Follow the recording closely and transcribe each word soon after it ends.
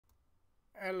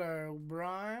Hello,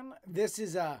 Brian. This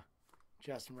is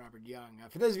Justin Robert Young.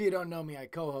 For those of you who don't know me, I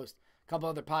co-host a couple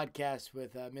other podcasts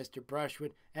with Mr.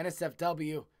 Brushwood,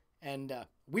 NSFW, and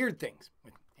Weird Things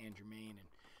with Andrew Main. And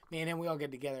me and him, we all get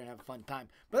together and have a fun time.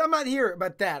 But I'm not here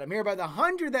about that. I'm here about the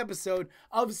 100th episode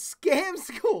of Scam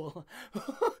School.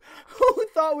 Who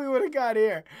thought we would have got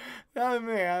here? Not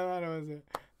me. I thought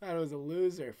it was a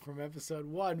loser from episode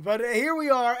 1. But here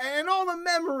we are, and all the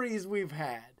memories we've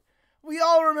had. We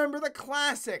all remember the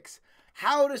classics.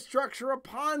 How to structure a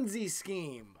Ponzi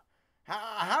scheme.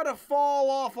 How to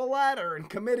fall off a ladder and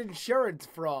commit insurance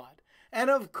fraud. And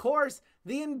of course,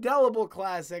 the indelible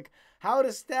classic, how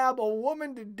to stab a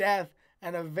woman to death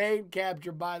and evade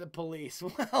capture by the police.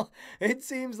 Well, it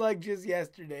seems like just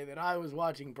yesterday that I was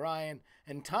watching Brian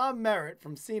and Tom Merritt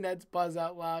from CNET's Buzz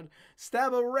Out Loud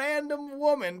stab a random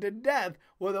woman to death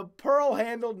with a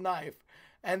pearl-handled knife.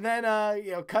 And then,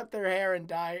 cut their hair and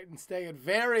dye it and stay at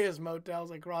various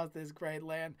motels across this great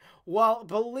land while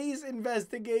police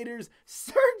investigators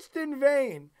searched in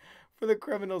vain for the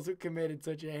criminals who committed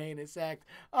such a heinous act.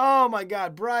 Oh, my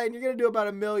God. Brian, you're going to do about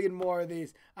 1 million more of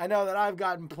these. I know that I've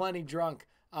gotten plenty drunk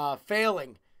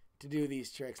failing to do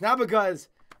these tricks. Not because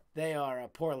they are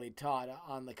poorly taught.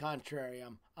 On the contrary,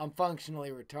 I'm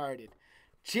functionally retarded.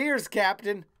 Cheers,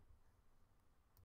 Captain.